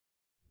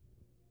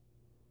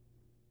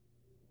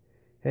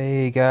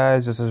Hey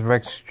guys, this is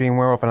Rex Stream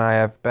Werewolf and I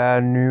have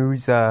bad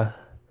news.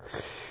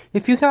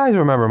 If you guys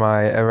remember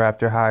my Ever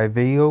After High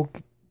video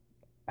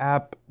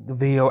app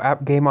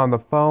game on the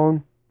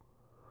phone,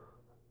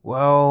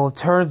 well,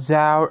 turns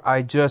out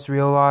I just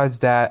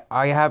realized that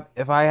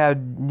if I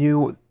had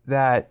knew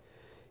that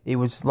it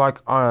was like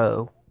on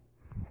a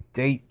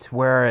date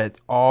where it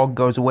all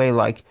goes away,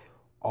 like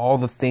all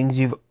the things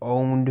you've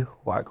owned,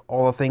 like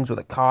all the things with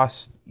a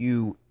cost,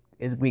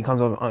 it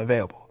becomes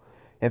unavailable.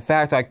 In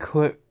fact,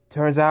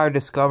 turns out I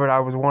discovered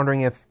I was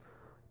wondering if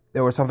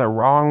there was something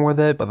wrong with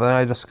it, but then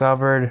I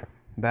discovered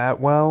that,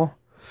 well,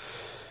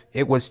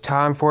 it was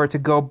time for it to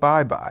go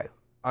bye-bye.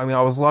 I mean,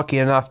 I was lucky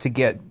enough to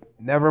get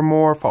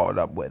Nevermore followed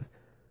up with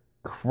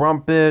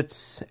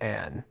Crumpets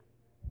and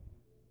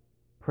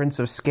Prince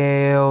of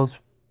Scales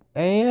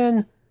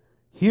and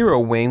Hero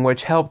Wing,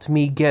 which helped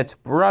me get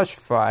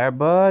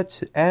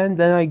Brushfire, and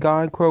then I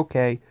got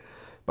Croquet,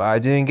 but I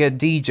didn't get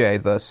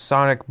DJ, the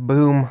Sonic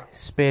Boom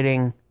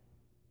spitting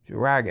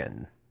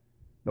dragon.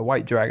 The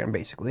white dragon,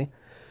 basically.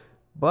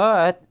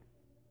 But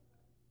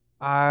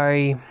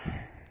I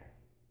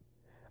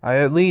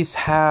at least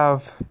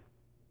have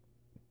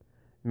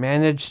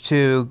managed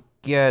to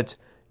get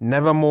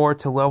Nevermore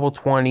to level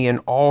 20 and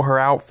all her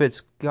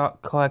outfits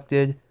got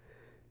collected,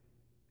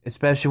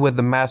 especially with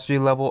the mastery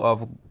level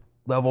of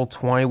level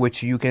 20,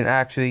 which you can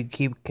actually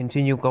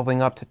continue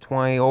leveling up to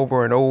 20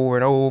 over and over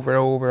and over and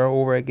over and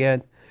over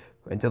again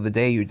until the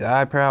day you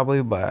die,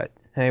 probably. But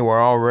hey,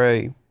 we're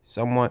already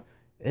somewhat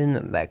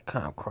in that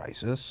kind of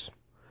crisis.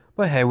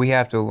 But hey, we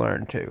have to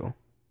learn to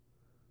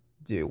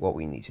do what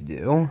we need to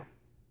do,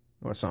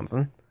 or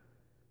something.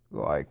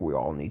 Like, we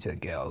all need to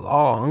get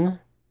along.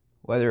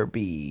 Whether it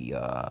be,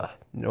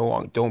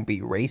 don't be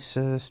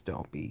racist,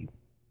 don't be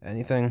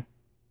anything.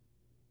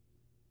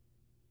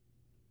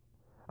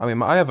 I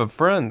mean, I have a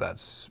friend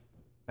that's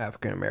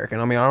African American.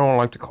 I mean, I don't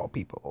like to call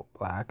people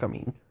black. I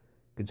mean,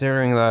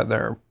 considering that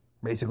they're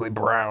basically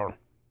brown.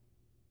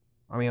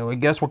 I mean, I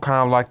guess we're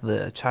kind of like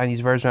the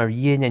Chinese version of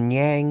yin and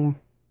yang.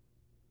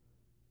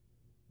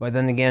 But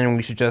then again,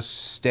 we should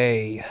just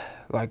stay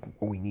like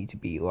what we need to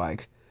be,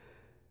 like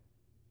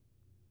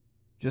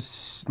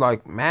just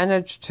like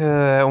manage to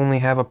only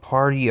have a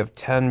party of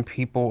 10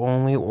 people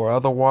only, or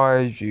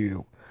otherwise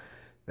you'll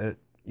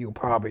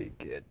probably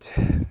get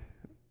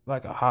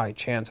like a high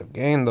chance of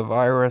getting the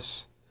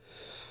virus.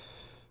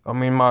 I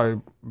mean,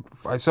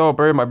 I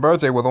celebrated my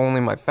birthday with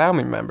only my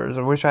family members.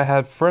 I wish I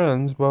had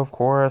friends, but of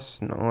course,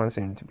 no one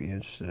seemed to be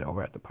interested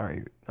over at the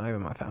party. Not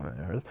even my family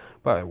members.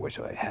 But I wish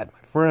I had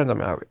my friends. I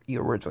mean, I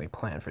originally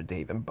planned for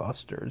Dave and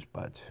Buster's,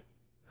 but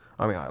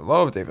I mean, I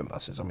love Dave and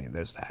Buster's. I mean,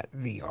 there's that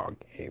VR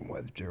game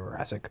with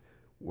Jurassic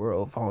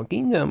World Fallen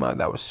Kingdom.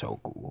 That was so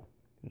cool.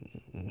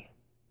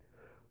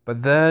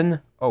 But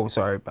then, oh,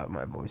 sorry about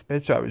my voice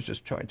pitch. I was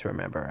just trying to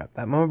remember at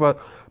that moment.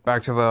 But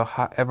back to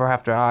the Ever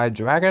After High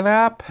Dragon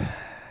app.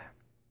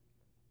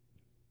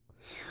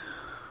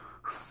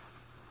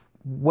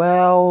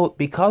 Well,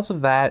 because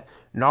of that,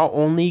 not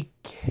only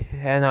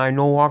can I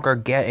no longer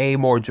get any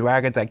more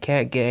dragons, I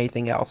can't get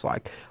anything else.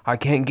 Like, I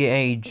can't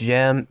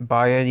get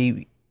buy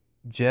any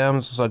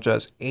gems, such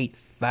as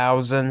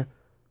 8,000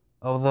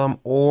 of them,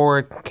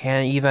 or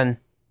can't even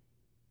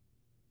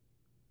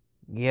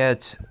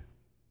get,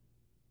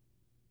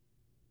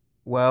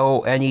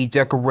 well, any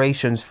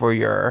decorations for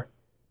your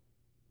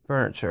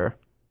furniture.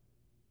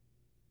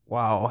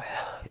 Wow,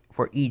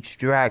 for each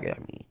dragon, I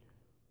mean.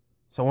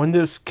 So in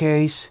this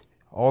case,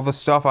 all the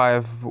stuff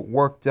I've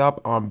worked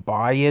up on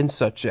buy-ins,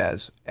 such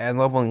as and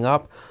leveling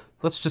up,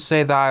 let's just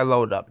say that I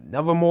load up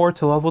Nevermore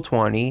to level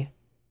 20,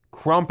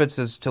 Crumpets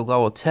is to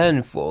level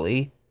 10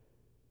 fully,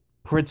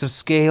 Prince of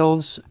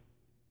Scales,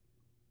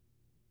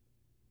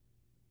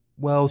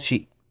 well,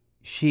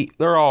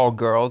 they're all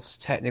girls,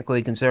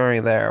 technically,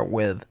 considering they're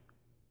with,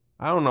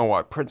 I don't know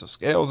why Prince of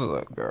Scales is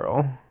a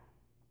girl.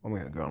 I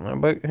mean, a girl now,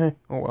 but, oh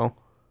well.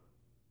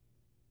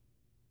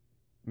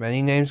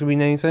 Many names could be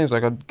many things,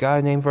 like a guy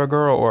named for a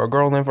girl, or a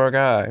girl named for a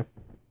guy.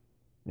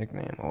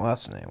 Nickname, or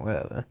last name,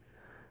 whatever.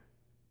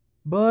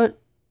 But,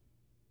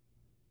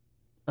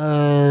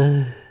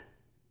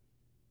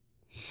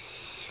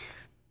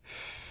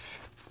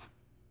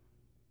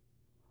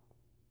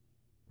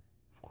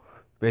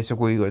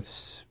 basically, we're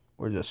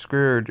just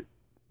screwed.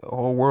 The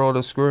whole world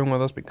is screwing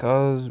with us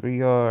because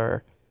we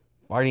are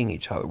fighting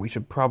each other. We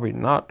should probably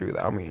not do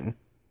that. I mean,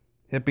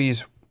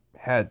 hippies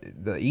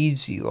had the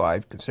easy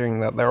life, considering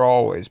that they're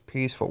always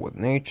peaceful with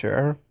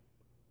nature,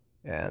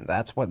 and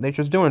that's what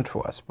nature's doing to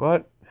us.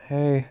 But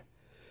hey,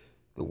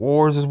 the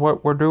wars is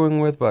what we're doing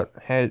with. But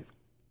hey,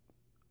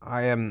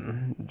 I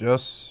am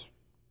just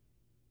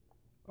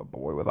a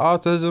boy with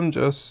autism,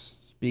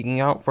 just speaking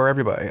out for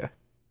everybody.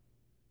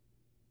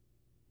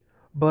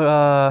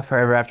 But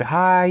Forever After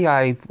High,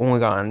 I've only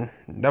gone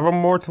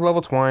Nevermore to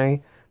level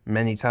 20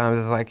 many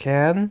times as I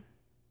can.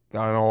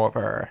 Gotten all of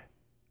her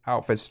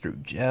outfits through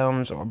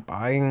gems or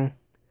buying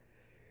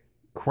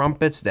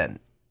Crumpets, then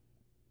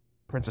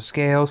Prince of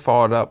Scales,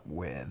 followed up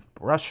with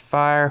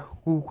Brushfire,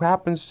 who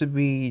happens to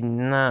be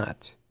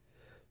not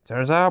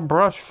Turns out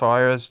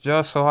Brushfire is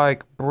just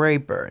like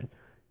Brayburn.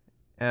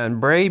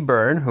 And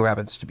Brayburn, who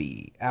happens to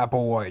be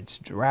Applewhite's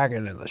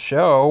dragon in the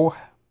show,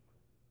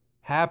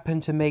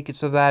 happened to make it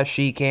so that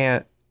she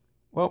can't.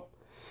 Well,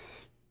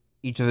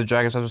 each of the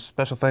dragons has a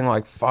special thing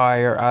like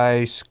fire,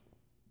 ice,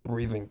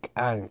 breathing,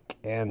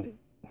 and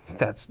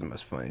that's the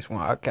most funniest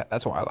one.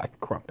 That's why I like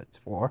Crumpets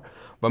for.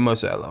 But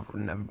mostly I love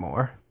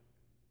Nevermore.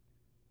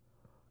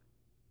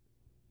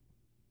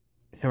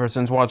 Ever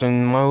since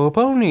watching My Little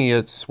Pony,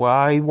 it's what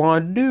I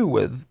want to do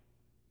with.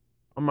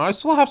 I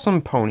still have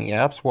some pony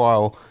apps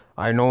while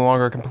I no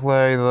longer can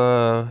play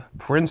the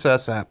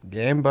Princess app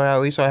game, but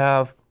at least I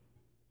have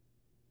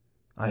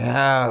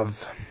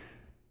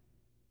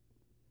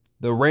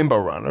the Rainbow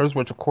Runners,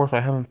 which of course I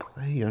haven't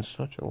played in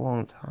such a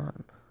long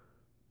time.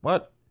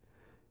 But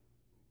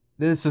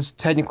this is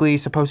technically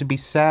supposed to be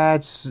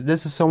sad.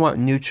 This is somewhat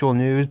neutral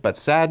news, but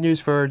sad news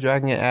for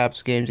Dragon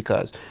Apps games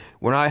because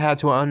when I had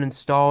to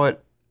uninstall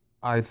it,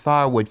 I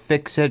thought I would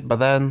fix it, but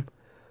then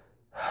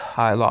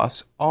I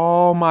lost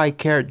all my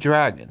carrot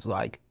dragons,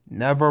 like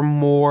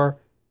Nevermore,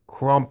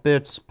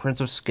 Crumpets, Prince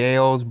of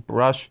Scales,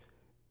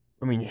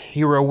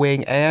 Hero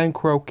Wing, and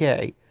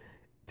Croquet.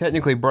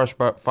 Technically,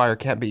 Brushfire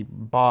can't be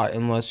bought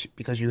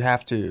because you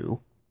have to,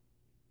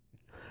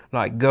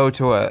 like, go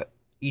to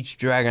each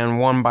dragon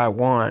one by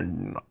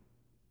one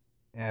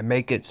and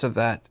make it so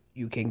that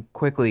you can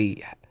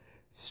quickly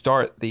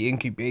start the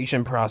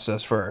incubation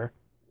process for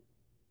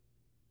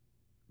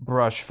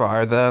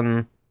Brushfire,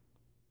 then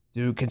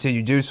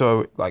continue to do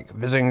so, like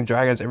visiting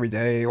dragons every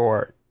day,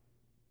 or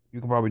you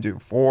can probably do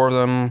 4 of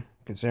them,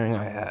 considering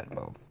I had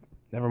both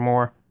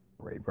Nevermore.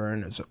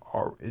 Brayburn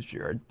is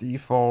your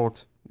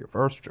default, your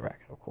first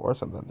dragon, of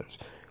course, and then there's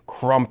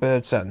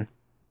Crumpets and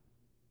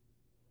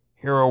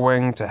Hero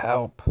Wing to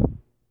help.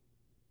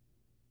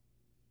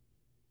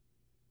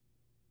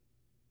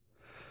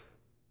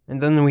 And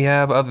then we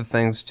have other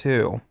things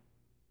too.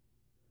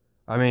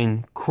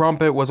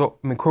 Croquet was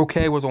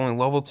only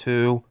level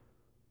 2.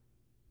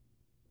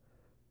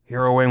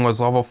 Hero Wing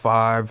was level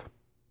 5.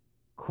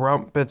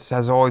 Crumpets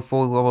has already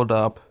fully leveled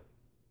up.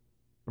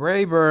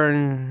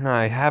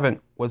 Brayburn,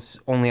 was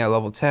only at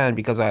level 10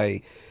 because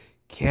I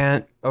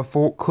couldn't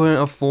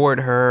afford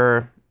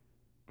her,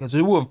 because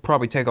it would have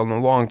probably taken a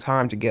long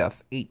time to get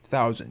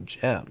 8,000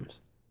 gems.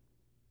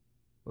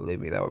 Believe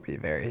me, that would be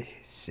very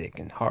sick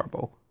and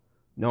horrible.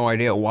 No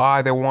idea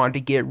why they wanted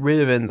to get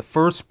rid of it in the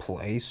first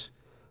place.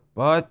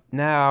 But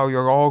now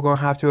you're all going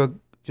to have to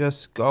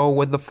just go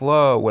with the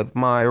flow with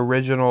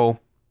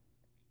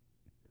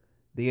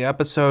the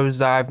episodes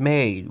that I've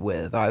made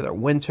with either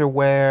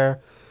Winterwear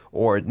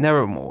or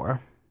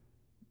Nevermore.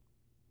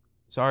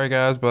 Sorry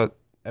guys, but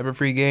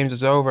Everfree Games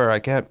is over.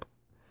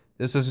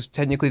 This is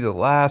technically the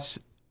last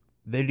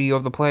video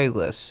of the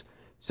playlist.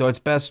 So it's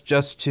best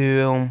just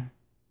to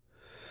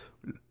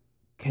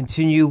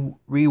continue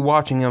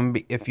rewatching them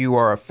if you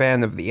are a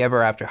fan of the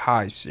Ever After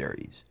High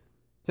series.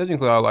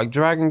 Technically, I like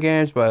Dragon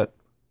games, but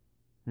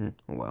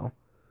well.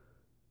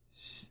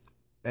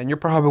 And you're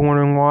probably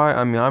wondering why.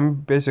 I'm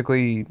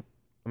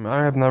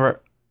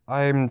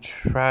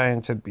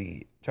trying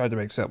to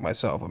accept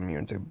myself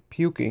immune to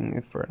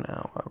puking for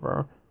now,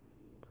 however.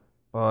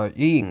 But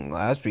eating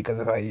less, because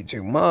if I eat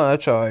too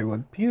much, I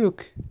would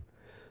puke.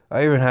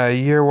 I even had a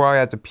year where I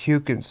had to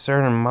puke in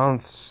certain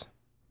months.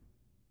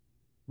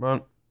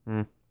 But,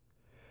 oh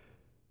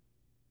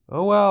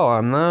well,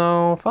 I'm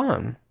now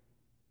fine.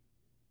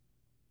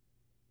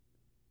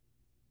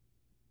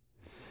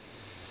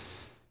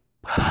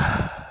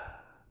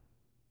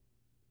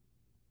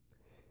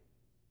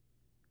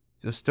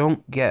 Just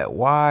don't get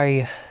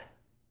why.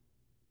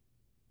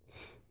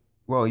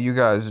 Well, you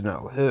guys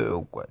know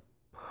who would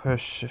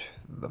push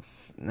the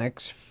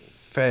next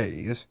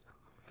phase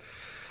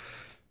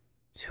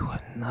to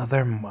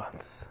another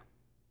month.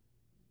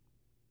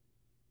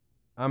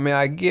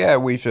 I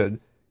get we should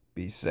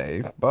be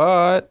safe,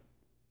 but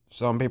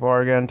some people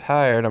are getting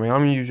tired.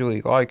 I'm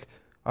usually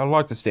I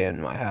like to stay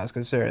in my house,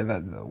 considering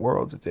that the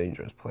world's a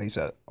dangerous place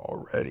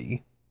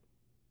already.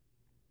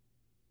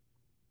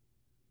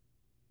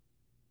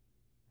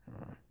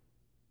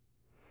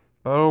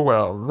 Oh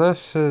well,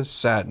 this is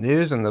sad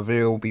news, and the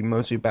video will be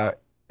mostly about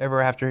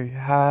Ever After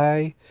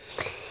High,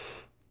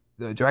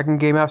 the Dragon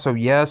game app. So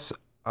yes,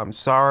 I'm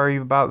sorry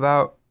about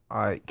that.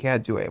 I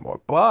can't do it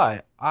anymore,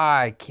 but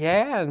I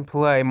can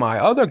play my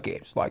other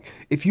games. Like,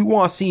 if you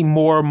want to see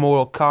more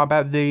Mortal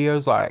Kombat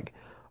videos, like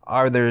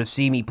either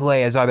see me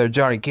play as either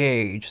Johnny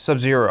Cage,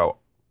 Sub-Zero,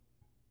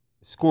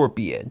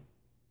 Scorpion,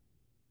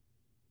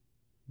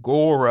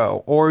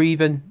 Goro, or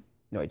even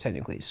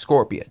technically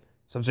Scorpion,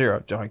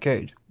 Sub-Zero, Johnny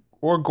Cage,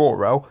 or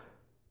Goro,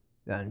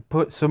 then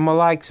put some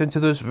likes into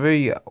this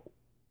video.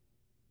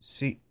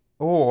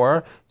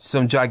 Or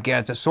some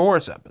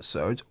Gigantosaurus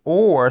episodes,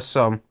 or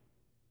some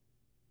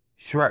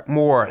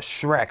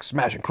Shrek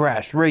Smash and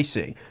Crash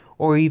Racing,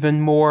 or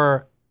even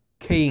more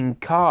King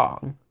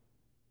Kong.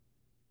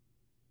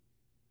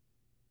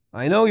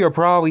 I know you're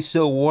probably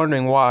still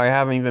wondering why I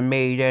haven't even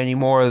made any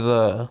more of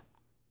the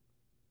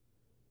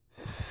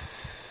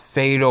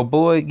Fatal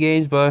Bullet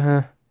games,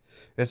 but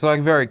It's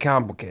like very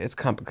complicated. It's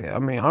complicated. I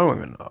mean, I don't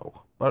even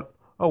know. But,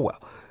 oh well.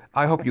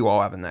 I hope you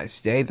all have a nice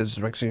day. This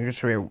is Rick Singer,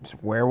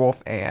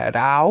 Werewolf, and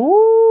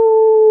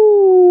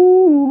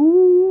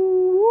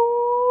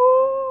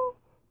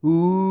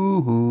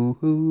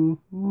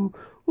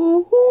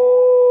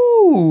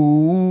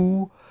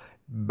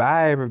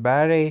bye,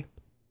 everybody.